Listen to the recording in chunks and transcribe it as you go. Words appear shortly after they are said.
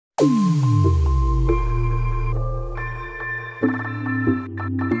Hello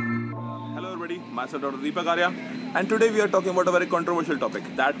everybody, myself Dr. Deepak Arya, and today we are talking about a very controversial topic,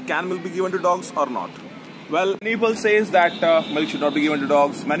 that can milk be given to dogs or not? Well, many people says that milk should not be given to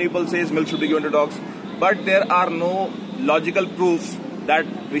dogs, many people says milk should be given to dogs, but there are no logical proofs that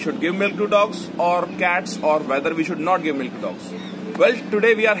we should give milk to dogs or cats, or whether we should not give milk to dogs. Well,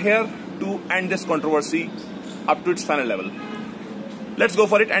 today we are here to end this controversy up to its final level. Let's go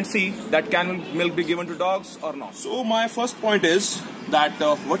for it and see that can milk be given to dogs or not. So my first point is that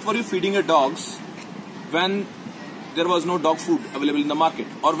what were you feeding your dogs when there was no dog food available in the market,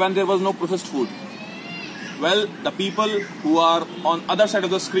 or when there was no processed food? Well, the people who are on other side of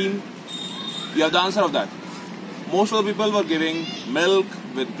the screen, you have the answer of that. Most of the people were giving milk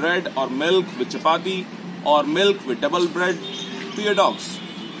with bread, or milk with chapati, or milk with double bread to your dogs.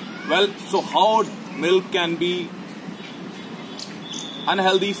 Well, so how milk can be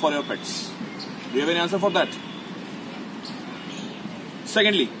unhealthy for your pets? Do you have any answer for that?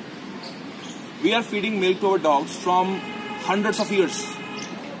 Secondly, we are feeding milk to our dogs from hundreds of years.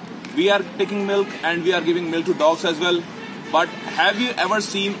 We are taking milk and we are giving milk to dogs as well. But have you ever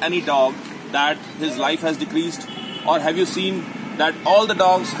seen any dog that his life has decreased? Or have you seen that all the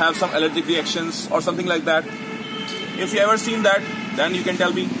dogs have some allergic reactions or something like that? If you ever seen that, then you can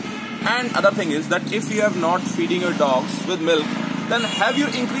tell me. And other thing is that if you have not feeding your dogs with milk, then have you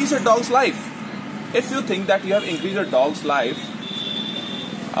increased your dog's life? If you think that you have increased your dog's life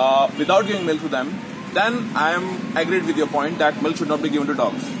without giving milk to them, then I am agreed with your point that milk should not be given to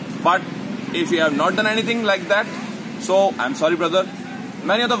dogs. But if you have not done anything like that, so I'm sorry brother,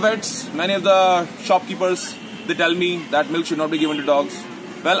 many of the vets, many of the shopkeepers, they tell me that milk should not be given to dogs.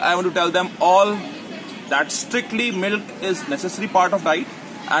 Well, I want to tell them all that strictly milk is necessary part of diet,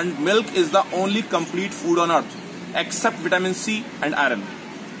 and milk is the only complete food on earth except vitamin C and iron.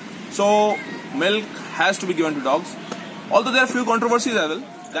 So milk has to be given to dogs. Although there are few controversies as well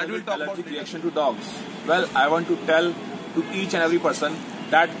that will talk about reaction to dogs. Well, I want to tell to each and every person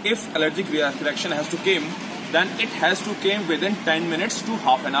that if allergic reaction has to came, then it has to came within 10 minutes to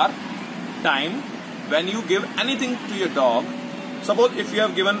half an hour time. When you give anything to your dog, suppose if you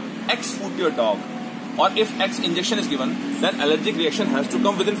have given X food to your dog, or if X injection is given, then allergic reaction has to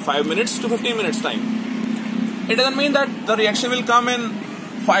come within 5 minutes to 15 minutes time. It doesn't mean that the reaction will come in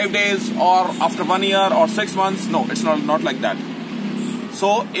 5 days or after 1 year or 6 months. No, it's not like that.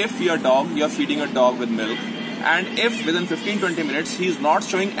 So if your dog, you are feeding your dog with milk, and if within 15-20 minutes he is not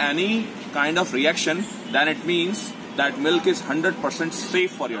showing any kind of reaction, then it means that milk is 100%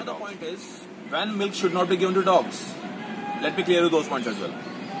 safe for your dog. The point is, when milk should not be given to dogs? Let me clear you those points as well.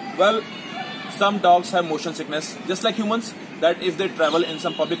 Well, some dogs have motion sickness, just like humans, that if they travel in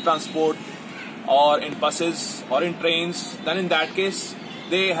some public transport or in buses or in trains, then in that case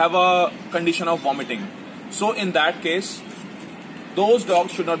they have a condition of vomiting. So in that case, those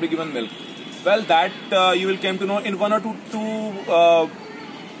dogs should not be given milk. Well, that you will come to know in 1 or 2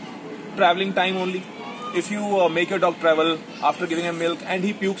 traveling time only. If you make your dog travel after giving him milk and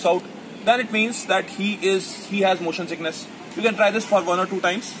he pukes out, then it means that he has motion sickness. You can try this for 1 or 2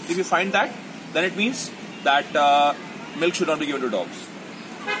 times. If you find that, then it means that milk should not be given to dogs.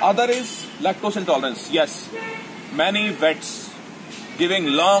 Other is lactose intolerance. Yes, many vets giving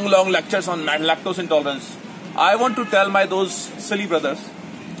long lectures on lactose intolerance. I want to tell those silly brothers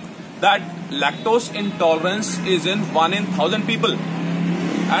that lactose intolerance is in 1 in 1,000 people,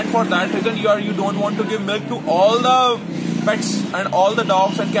 and for that reason you don't want to give milk to all the pets and all the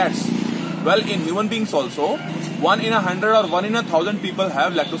dogs and cats. Well, in human beings also, 1 in 100 or 1 in 1,000 people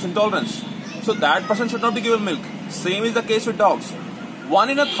have lactose intolerance. So that person should not be given milk. Same is the case with dogs. 1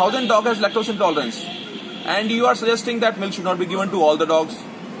 in 1,000 dog has lactose intolerance, and you are suggesting that milk should not be given to all the dogs.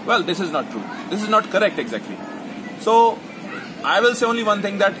 Well, this is not true. This is not correct exactly. So I will say only one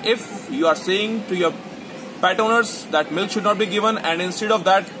thing, that if you are saying to your pet owners that milk should not be given, and instead of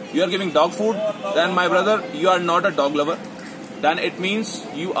that you are giving dog food, then my brother, you are not a dog lover. Then it means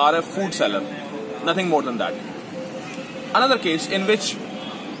you are a food seller. Nothing more than that. Another case in which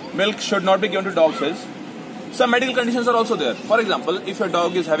milk should not be given to dogs is, some medical conditions are also there. For example, if your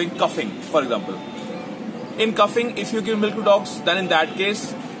dog is having coughing, for example. In coughing, if you give milk to dogs, then in that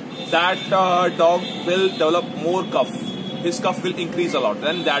case, that dog will develop more cough. His cough will increase a lot.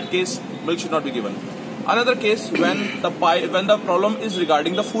 Then in that case, milk should not be given. Another case, when the problem is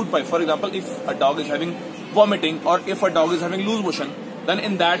regarding the food pipe. For example, if a dog is having vomiting, or if a dog is having loose motion, then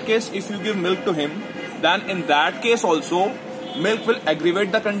in that case, if you give milk to him, then in that case also, milk will aggravate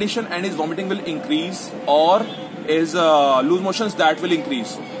the condition and his vomiting will increase, or his loose motions, that will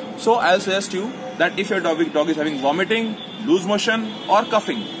increase. So I'll suggest you that if your dog is having vomiting, loose motion or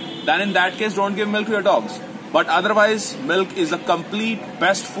coughing, then in that case don't give milk to your dogs. But otherwise, milk is the complete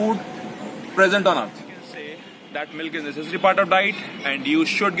best food present on earth. You can say that milk is a necessary part of diet and you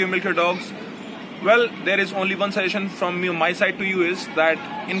should give milk to your dogs. Well, there is only one suggestion from my side to you is that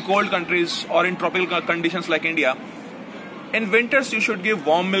in cold countries or in tropical conditions like India, in winters you should give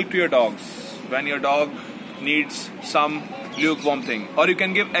warm milk to your dogs when your dog needs some lukewarm thing, or you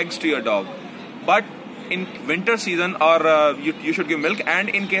can give eggs to your dog. But in winter season you should give milk, and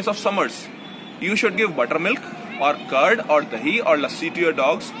in case of summers you should give buttermilk or curd or dahi or lassi to your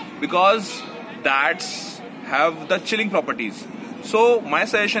dogs, because that's have the chilling properties. So my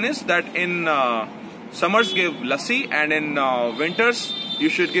suggestion is that in summers give lassi, and in winters you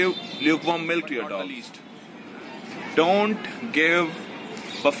should give lukewarm milk to your dog. Don't give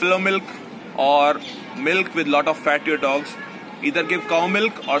buffalo milk or milk with lot of fat to your dogs. Either give cow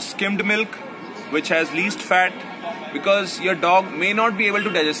milk or skimmed milk, which has least fat, because your dog may not be able to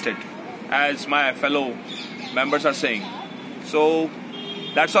digest it, as my fellow members are saying. So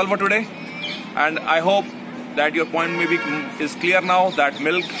that's all for today, and I hope that your point maybe is clear now, that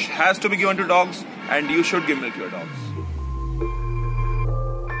milk has to be given to dogs and you should give milk to your dogs.